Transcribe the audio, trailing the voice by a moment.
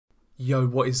Yo,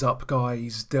 what is up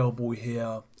guys, Delboy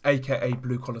here, aka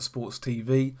Blue Collar Sports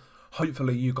TV.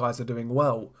 Hopefully you guys are doing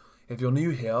well. If you're new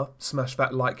here, smash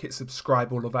that like, hit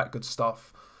subscribe, all of that good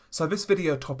stuff. So this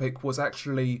video topic was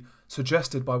actually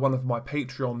suggested by one of my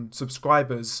Patreon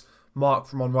subscribers, Mark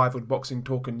from Unrivaled Boxing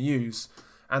Talk and News,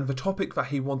 and the topic that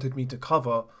he wanted me to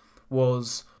cover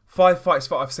was 5 fights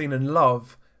that I've seen and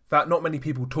love that not many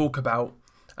people talk about,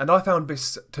 and I found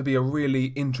this to be a really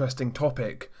interesting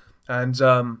topic, and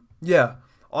yeah,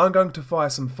 I'm going to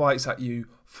fire some fights at you,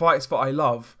 fights that I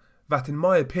love, that in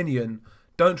my opinion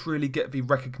don't really get the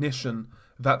recognition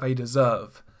that they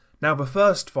deserve. Now the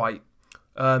first fight,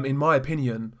 in my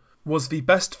opinion, was the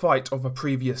best fight of the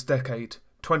previous decade,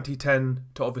 2010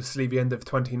 to obviously the end of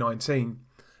 2019.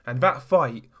 And that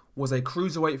fight was a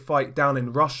cruiserweight fight down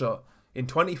in Russia in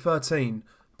 2013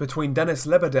 between Denis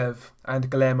Lebedev and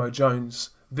Guillermo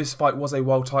Jones. This fight was a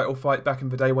world title fight back in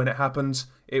the day when it happened.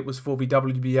 It was for the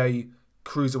WBA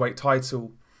cruiserweight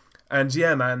title. And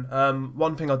yeah man,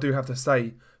 one thing I do have to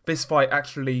say, this fight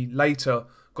actually later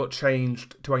got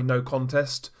changed to a no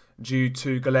contest due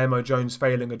to Guillermo Jones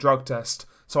failing a drug test.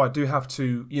 So I do have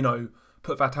to,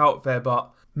 put that out there,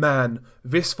 but man,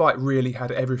 this fight really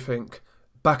had everything.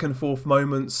 Back and forth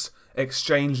moments,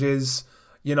 exchanges,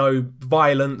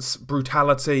 violence,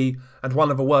 brutality, and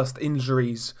one of the worst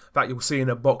injuries that you'll see in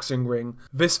a boxing ring.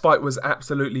 This fight was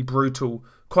absolutely brutal.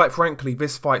 Quite frankly,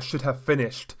 this fight should have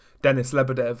finished Denis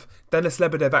Lebedev. Denis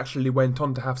Lebedev actually went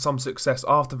on to have some success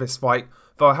after this fight,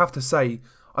 though I have to say,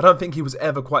 I don't think he was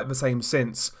ever quite the same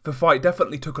since. The fight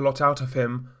definitely took a lot out of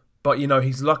him, but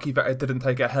he's lucky that it didn't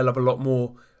take a hell of a lot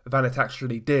more than it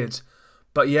actually did.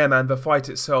 But yeah man, the fight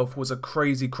itself was a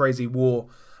crazy, crazy war.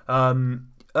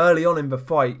 Early on in the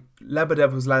fight,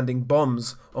 Lebedev was landing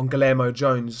bombs on Guillermo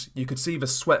Jones. You could see the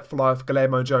sweat fly off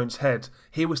Guillermo Jones' head.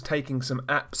 He was taking some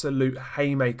absolute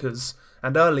haymakers.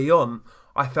 And early on,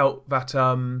 I felt that,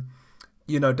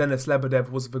 Denis Lebedev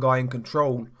was the guy in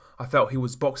control. I felt he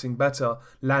was boxing better,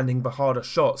 landing the harder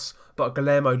shots. But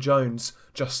Guillermo Jones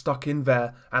just stuck in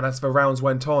there. And as the rounds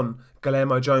went on,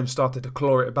 Guillermo Jones started to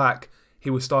claw it back. He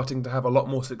was starting to have a lot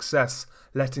more success,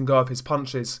 letting go of his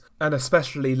punches, and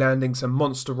especially landing some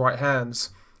monster right hands.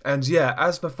 And yeah,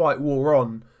 as the fight wore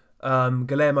on,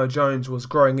 Guillermo Jones was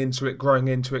growing into it,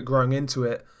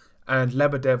 and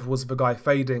Lebedev was the guy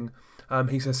fading.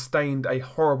 He sustained a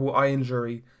horrible eye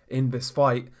injury in this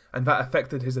fight, and that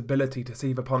affected his ability to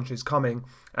see the punches coming.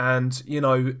 And,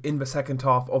 in the second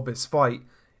half of this fight,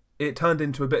 it turned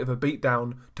into a bit of a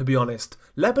beatdown, to be honest.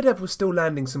 Lebedev was still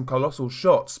landing some colossal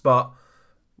shots, but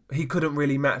he couldn't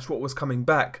really match what was coming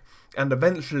back, and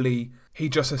eventually he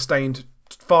just sustained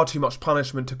far too much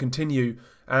punishment to continue,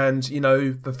 and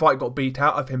the fight got beat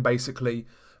out of him basically.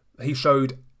 He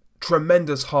showed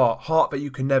tremendous heart that you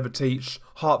can never teach,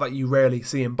 heart that you rarely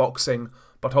see in boxing,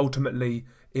 but ultimately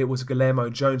it was Guillermo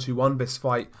Jones who won this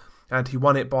fight, and he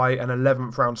won it by an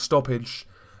 11th round stoppage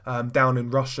down in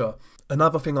Russia.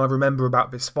 Another thing I remember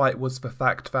about this fight was the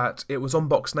fact that it was on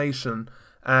Box Nation,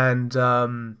 and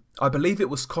I believe it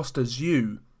was Kostya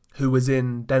Tszyu who was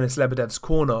in Denis Lebedev's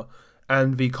corner,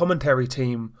 and the commentary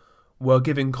team were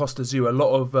giving Kostya Tszyu a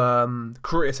lot of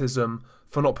criticism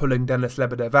for not pulling Denis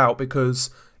Lebedev out, because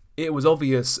it was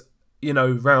obvious,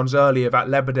 rounds earlier that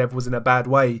Lebedev was in a bad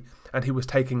way and he was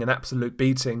taking an absolute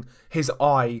beating. His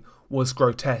eye was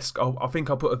grotesque. I think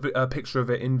I'll put a picture of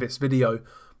it in this video,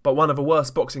 but one of the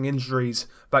worst boxing injuries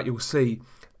that you'll see.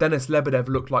 Denis Lebedev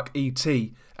looked like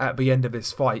E.T. at the end of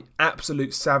this fight.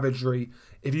 Absolute savagery.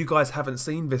 If you guys haven't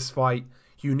seen this fight,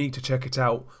 you need to check it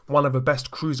out. One of the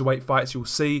best cruiserweight fights you'll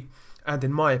see, and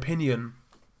in my opinion,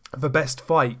 the best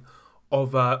fight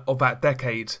of that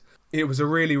decade. It was a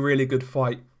really, really good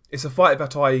fight. It's a fight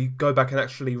that I go back and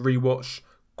actually rewatch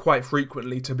quite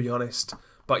frequently, to be honest.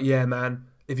 But yeah, man,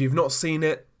 if you've not seen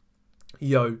it,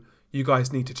 you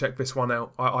guys need to check this one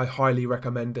out. I highly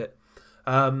recommend it.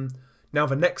 Now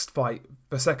the next fight,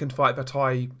 the second fight that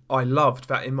I loved,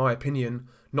 that in my opinion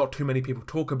not too many people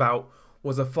talk about,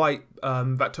 was a fight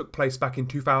that took place back in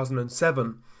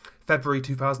 2007, February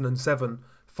 2007.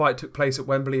 Fight took place at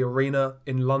Wembley Arena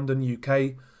in London,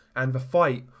 UK, and the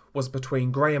fight was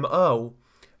between Graham Earl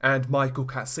and Michael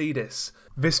Katsidis.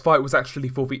 This fight was actually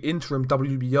for the interim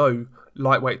WBO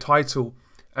lightweight title,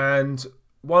 and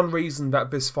one reason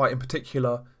that this fight in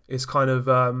particular is kind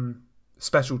of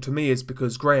special to me is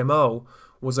because Graham Earl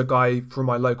was a guy from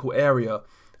my local area,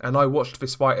 and I watched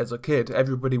this fight as a kid.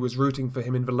 Everybody was rooting for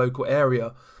him in the local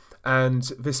area, and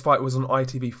this fight was on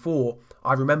ITV4.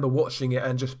 I remember watching it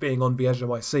and just being on the edge of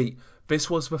my seat. This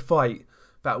was the fight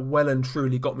that well and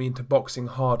truly got me into boxing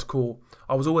hardcore.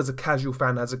 I was always a casual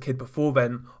fan as a kid before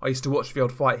then. I used to watch the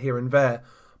odd fight here and there,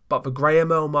 But the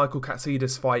Graham Earl-Michael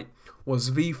Katsidis fight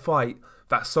was the fight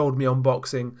that sold me on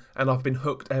boxing, and I've been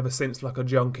hooked ever since like a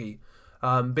junkie.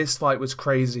 This fight was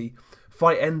crazy.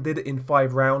 Fight ended in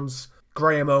 5 rounds.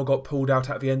 Graham Earl got pulled out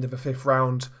at the end of the 5th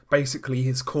round. Basically,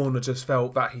 his corner just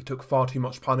felt that he took far too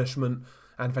much punishment,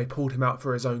 and they pulled him out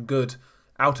for his own good.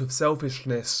 Out of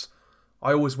selfishness,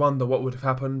 I always wonder what would have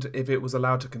happened if it was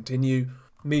allowed to continue.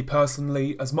 Me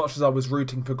personally, as much as I was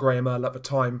rooting for Graham Earl at the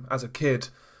time as a kid,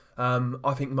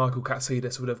 I think Michael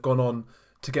Katsidis would have gone on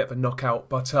to get the knockout.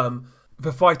 But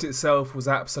the fight itself was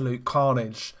absolute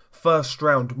carnage. First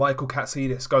round, Michael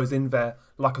Katsidis goes in there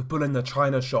like a bull in a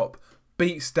china shop,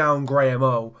 beats down Graham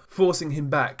Earl, forcing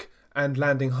him back and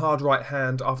landing hard right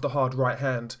hand after hard right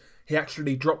hand. He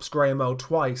actually drops Graham Earl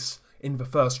twice in the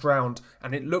first round,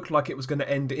 and it looked like it was going to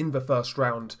end in the first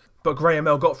round. But Graham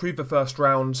Earl got through the first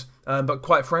round, but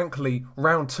quite frankly,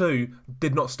 round 2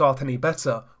 did not start any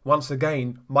better. Once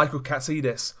again, Michael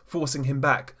Katsidis forcing him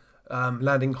back,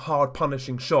 landing hard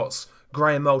punishing shots.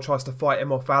 Graham Earl tries to fight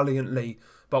him off valiantly,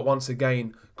 but once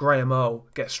again, Graham Earl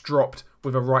gets dropped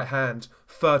with a right hand.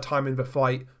 3rd time in the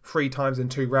fight, 3 times in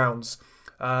 2 rounds.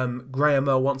 Graham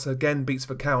Earl once again beats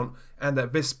the count, and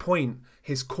at this point,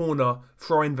 his corner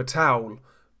throwing the towel.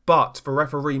 But the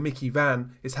referee, Mickey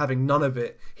Vann, is having none of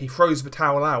it. He throws the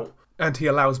towel out, and he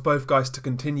allows both guys to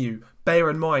continue.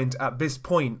 Bear in mind, at this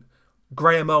point,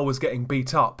 Graham Earl was getting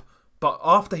beat up. But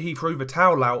after he threw the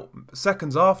towel out,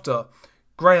 seconds after,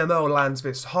 Graham Earl lands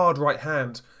this hard right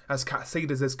hand as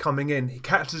Katsidis is coming in. He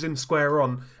catches him square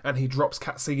on, and he drops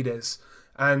Katsidis.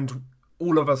 And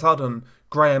all of a sudden,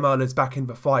 Graham Earl is back in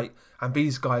the fight, and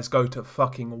these guys go to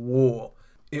fucking war.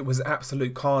 It was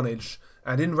absolute carnage.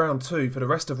 And in round 2, for the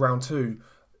rest of round 2,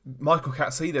 Michael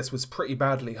Katsidis was pretty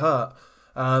badly hurt.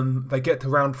 They get to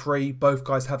round 3, both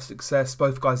guys have success,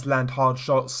 both guys land hard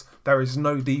shots. There is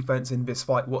no defense in this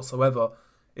fight whatsoever.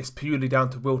 It's purely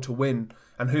down to will to win,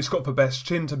 and who's got the best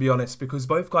chin, to be honest, because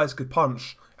both guys could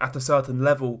punch at a certain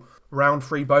level. Round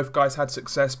 3, both guys had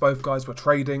success, both guys were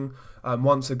trading.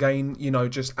 Once again, you know,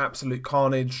 just absolute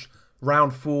carnage.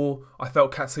 Round 4, I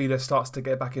felt Katsidis starts to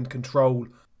get back in control,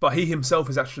 but he himself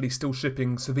is actually still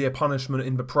shipping severe punishment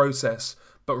in the process.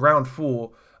 But round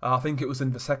 4, I think it was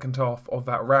in the second half of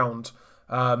that round,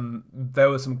 there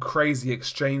were some crazy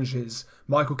exchanges.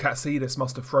 Michael Katsidis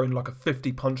must have thrown like a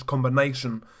 50-punch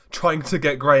combination trying to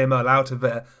get Graham Earl out of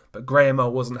there, but Graham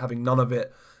Earl wasn't having none of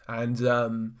it.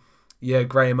 And yeah,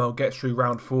 Graham Earl gets through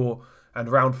round 4, and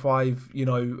round 5, you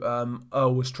know,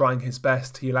 Earl was trying his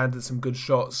best. He landed some good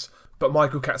shots, but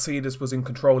Michael Katsidis was in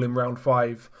control in round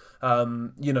 5.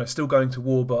 You know, still going to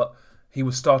war, but he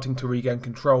was starting to regain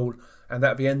control. And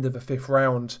at the end of the 5th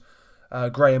round,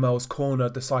 Graham Earl's corner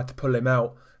decided to pull him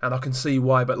out, and I can see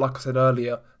why. But like I said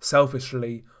earlier,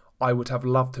 selfishly, I would have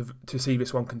loved to see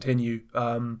this one continue,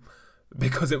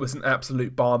 because it was an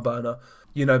absolute barn burner.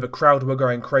 You know, the crowd were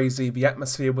going crazy, the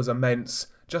atmosphere was immense,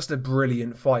 just a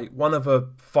brilliant fight. One of the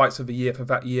fights of the year for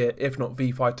that year, if not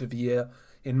the fight of the year,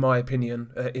 in my opinion,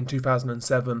 in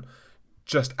 2007.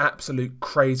 Just absolute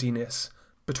craziness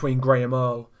between Graham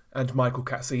Earl and Michael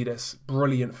Katsidis.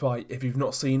 Brilliant fight. If you've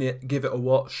not seen it, give it a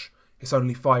watch. It's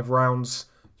only 5 rounds.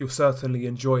 You'll certainly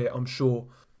enjoy it, I'm sure.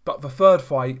 But the third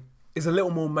fight is a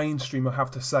little more mainstream, I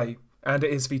have to say. And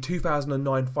it is the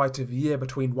 2009 fight of the year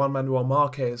between Juan Manuel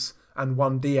Marquez and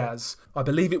Juan Diaz. I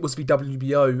believe it was the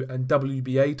WBO and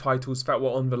WBA titles that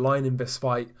were on the line in this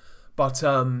fight. But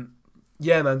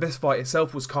yeah, man, this fight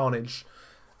itself was carnage.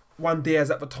 Juan Diaz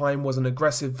at the time was an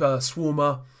aggressive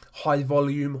swarmer, high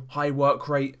volume, high work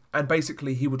rate, and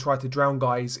basically he would try to drown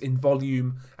guys in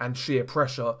volume and sheer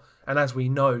pressure. And as we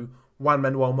know, Juan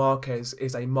Manuel Marquez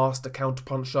is a master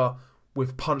counterpuncher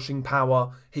with punching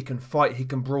power. He can fight, he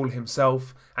can brawl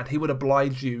himself, and he would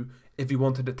oblige you if he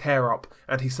wanted to tear up,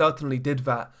 and he certainly did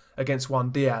that against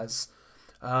Juan Diaz.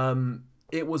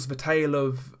 It was the tale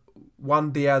of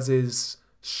Juan Diaz's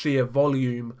sheer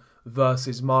volume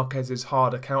versus Marquez's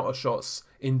harder counter shots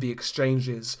in the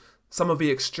exchanges. Some of the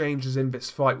exchanges in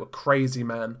this fight were crazy,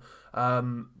 man.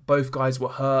 Both guys were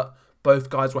hurt,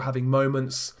 both guys were having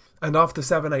moments, and after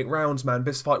 7-8 rounds, man,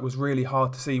 this fight was really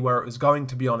hard to see where it was going,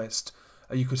 to be honest.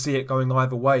 You could see it going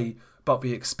either way, but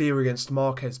the experienced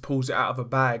Marquez pulls it out of a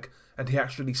bag, and he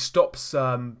actually stops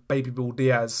Baby Bull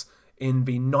Diaz in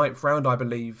the 9th round, I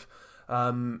believe.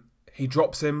 He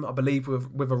drops him, I believe,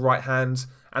 with a right hand,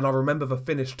 and I remember the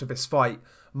finish to this fight.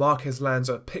 Marquez lands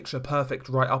a picture-perfect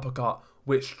right uppercut,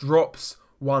 which drops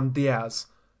Juan Diaz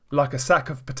like a sack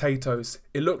of potatoes.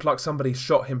 It looked like somebody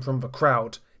shot him from the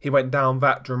crowd. He went down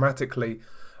that dramatically.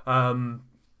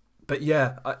 But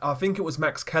yeah, I think it was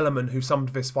Max Kellerman who summed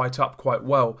this fight up quite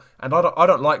well. And I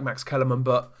don't like Max Kellerman,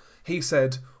 but he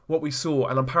said what we saw,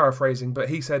 and I'm paraphrasing, but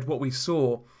he said what we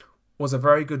saw was a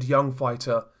very good young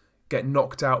fighter get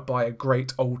knocked out by a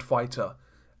great old fighter.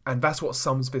 And that's what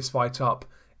sums this fight up.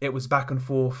 It was back and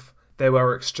forth, there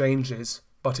were exchanges,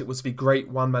 but it was the great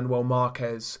Juan Manuel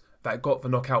Marquez that got the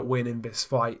knockout win in this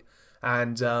fight.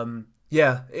 And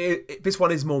this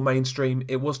one is more mainstream.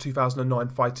 It was 2009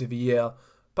 Fight of the Year.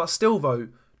 But still though,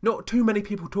 not too many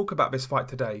people talk about this fight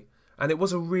today. And it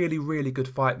was a really, really good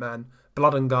fight, man.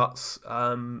 Blood and guts.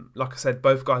 Like I said,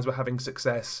 both guys were having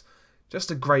success.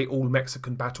 Just a great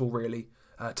all-Mexican battle, really,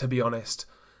 to be honest.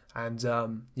 And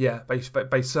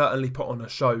they certainly put on a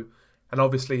show. And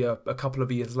obviously a couple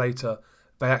of years later,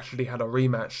 they actually had a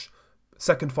rematch.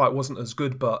 Second fight wasn't as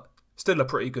good, but still a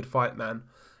pretty good fight, man.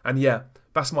 And yeah,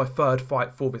 that's my third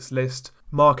fight for this list.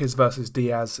 Marquez versus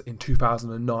Diaz in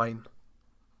 2009.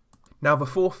 Now the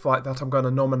fourth fight that I'm going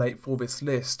to nominate for this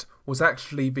list was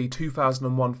actually the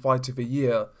 2001 Fight of the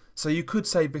Year. So you could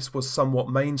say this was somewhat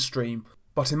mainstream.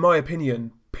 But in my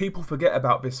opinion, people forget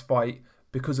about this fight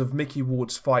because of Mickey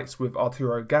Ward's fights with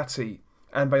Arturo Gatti.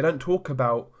 And they don't talk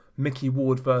about Mickey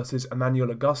Ward versus Emmanuel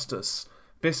Augustus.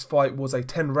 This fight was a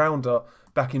 10-rounder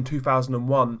back in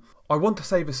 2001. I want to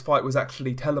say this fight was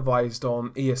actually televised on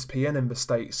ESPN in the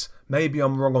States. Maybe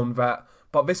I'm wrong on that,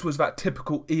 but this was that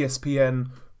typical ESPN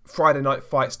Friday Night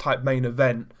Fights type main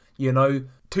event. You know,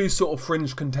 two sort of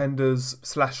fringe contenders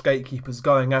 / gatekeepers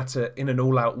going at it in an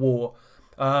all-out war.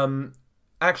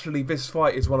 Actually, this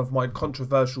fight is one of my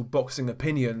controversial boxing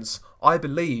opinions. I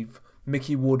believe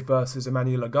Mickey Ward versus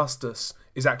Emmanuel Augustus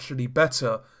is actually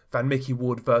better than Mickey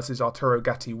Ward versus Arturo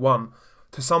Gatti 1.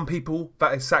 To some people,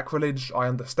 that is sacrilege, I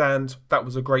understand. That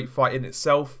was a great fight in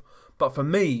itself. But for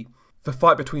me, the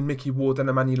fight between Mickey Ward and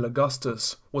Emmanuel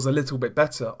Augustus was a little bit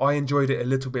better. I enjoyed it a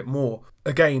little bit more.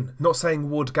 Again, not saying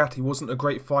Ward-Gatti wasn't a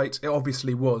great fight, it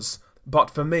obviously was.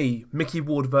 But for me, Mickey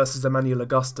Ward versus Emmanuel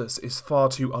Augustus is far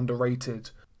too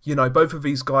underrated. You know, both of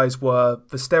these guys were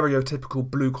the stereotypical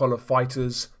blue-collar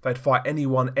fighters. They'd fight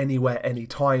anyone, anywhere,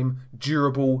 anytime,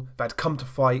 durable, they'd come to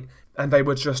fight, and they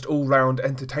were just all-round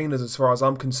entertainers as far as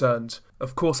I'm concerned.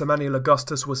 Of course, Emmanuel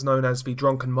Augustus was known as the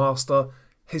Drunken Master.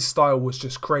 His style was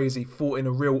just crazy, fought in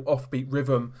a real offbeat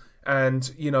rhythm,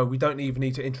 and, you know, we don't even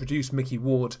need to introduce Mickey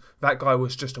Ward. That guy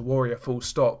was just a warrior, full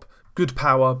stop. Good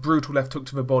power, brutal left hook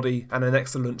to the body, and an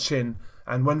excellent chin.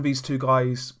 And when these two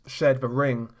guys shared the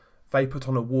ring, they put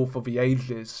on a war for the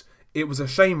ages. It was a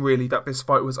shame, really, that this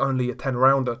fight was only a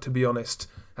 10-rounder, to be honest.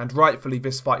 And rightfully,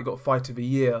 this fight got Fight of the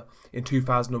Year in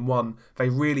 2001. They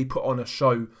really put on a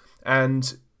show.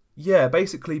 And, yeah,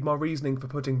 basically my reasoning for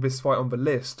putting this fight on the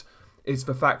list is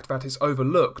the fact that it's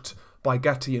overlooked by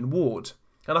Gatti and Ward.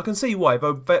 And I can see why,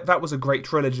 though that was a great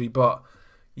trilogy, but,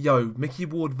 yo, Mickey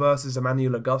Ward versus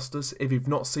Emmanuel Augustus, if you've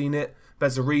not seen it,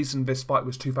 there's a reason this fight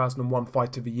was 2001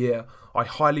 Fight of the Year. I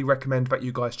highly recommend that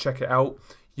you guys check it out.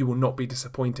 You will not be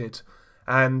disappointed.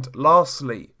 And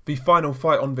lastly, the final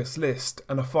fight on this list,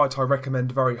 and a fight I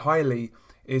recommend very highly,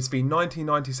 is the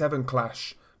 1997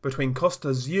 clash between Costa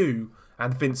Tszyu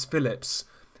and Vince Phillips.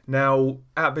 Now,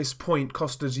 at this point,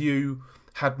 Costa Tszyu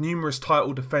had numerous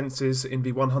title defences in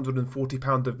the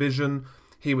 140-pound division.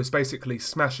 He was basically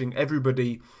smashing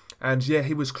everybody, and yeah,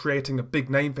 he was creating a big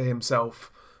name for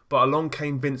himself. But along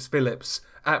came Vince Phillips.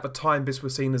 At the time, this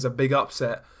was seen as a big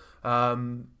upset.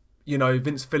 You know,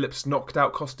 Vince Phillips knocked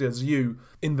out Costa Tszyu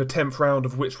in the 10th round,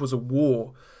 of which was a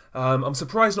war. I'm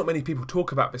surprised not many people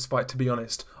talk about this fight, to be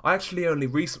honest. I actually only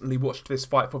recently watched this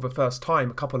fight for the first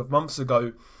time a couple of months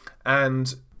ago.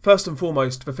 And first and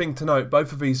foremost, the thing to note,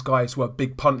 both of these guys were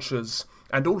big punchers.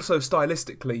 And also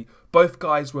stylistically, both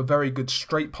guys were very good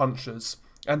straight punchers.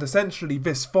 And essentially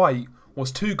this fight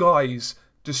was two guys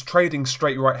just trading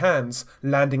straight right hands,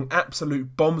 landing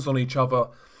absolute bombs on each other.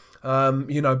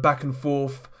 You know, back and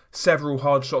forth, several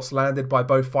hard shots landed by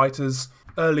both fighters.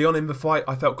 Early on in the fight,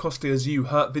 I felt Costa Tszyu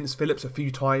hurt Vince Phillips a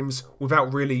few times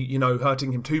without really, you know,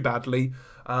 hurting him too badly.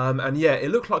 And yeah,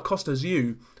 it looked like Costa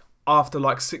Tszyu, after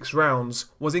like 6 rounds,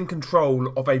 was in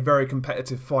control of a very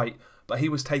competitive fight, but he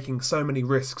was taking so many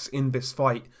risks in this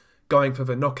fight, going for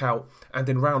the knockout. And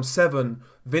in round 7,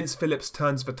 Vince Phillips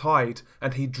turns the tide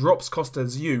and he drops Costa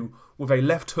Tszyu with a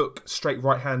left hook, straight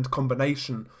right hand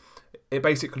combination. It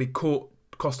basically caught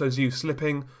Costa Tszyu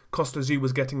slipping. Costa Tszyu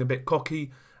was getting a bit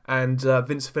cocky, and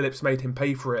Vince Phillips made him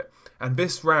pay for it. And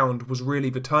this round was really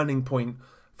the turning point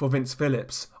for Vince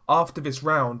Phillips. After this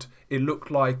round, it looked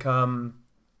like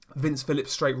Vince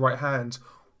Phillips' straight right hand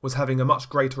was having a much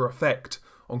greater effect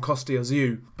on Costa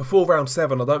Tszyu. Before round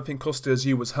 7, I don't think Costa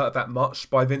Tszyu was hurt that much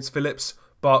by Vince Phillips,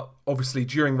 But obviously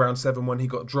during round 7 when he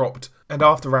got dropped, and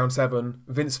after round 7,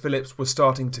 Vince Phillips was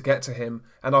starting to get to him,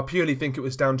 and I purely think it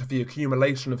was down to the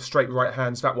accumulation of straight right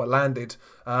hands that were landed,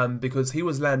 because he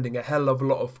was landing a hell of a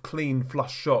lot of clean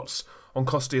flush shots on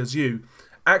Costa Azul.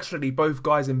 Actually, both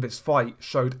guys in this fight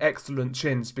showed excellent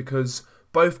chins because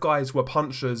both guys were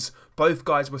punchers, both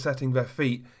guys were setting their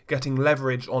feet, getting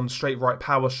leverage on straight right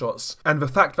power shots. And the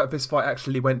fact that this fight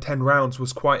actually went 10 rounds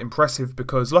was quite impressive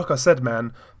because, like I said,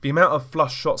 man, the amount of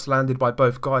flush shots landed by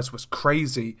both guys was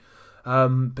crazy.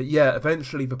 But yeah,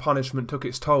 eventually the punishment took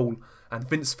its toll, and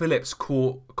Vince Phillips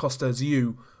caught Costa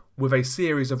Azul with a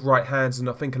series of right hands and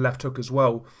I think a left hook as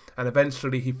well. And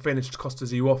eventually he finished Costa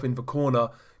Azul off in the corner.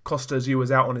 Costa Azul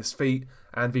was out on his feet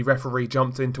and the referee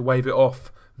jumped in to wave it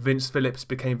off. Vince Phillips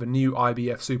became the new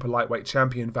IBF super lightweight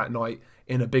champion that night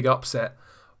in a big upset.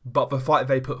 But the fight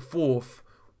they put forth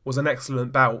was an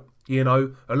excellent bout. You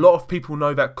know, a lot of people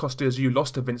know that Costa Azul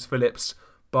lost to Vince Phillips,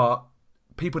 but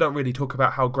people don't really talk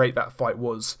about how great that fight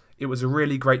was. It was a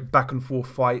really great back and forth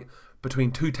fight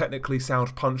between two technically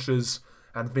sound punchers,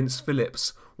 and Vince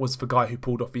Phillips was the guy who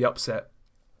pulled off the upset.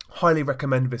 Highly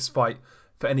recommend this fight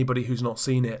for anybody who's not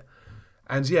seen it.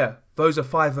 And yeah, those are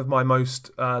 5 of my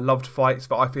most loved fights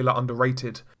that I feel are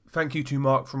underrated. Thank you to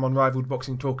Mark from Unrivaled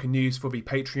Boxing Talk and News for the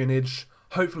patronage.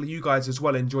 Hopefully you guys as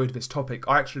well enjoyed this topic.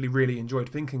 I actually really enjoyed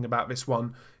thinking about this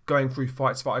one, going through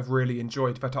fights that I've really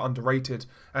enjoyed that are underrated.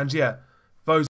 And yeah, those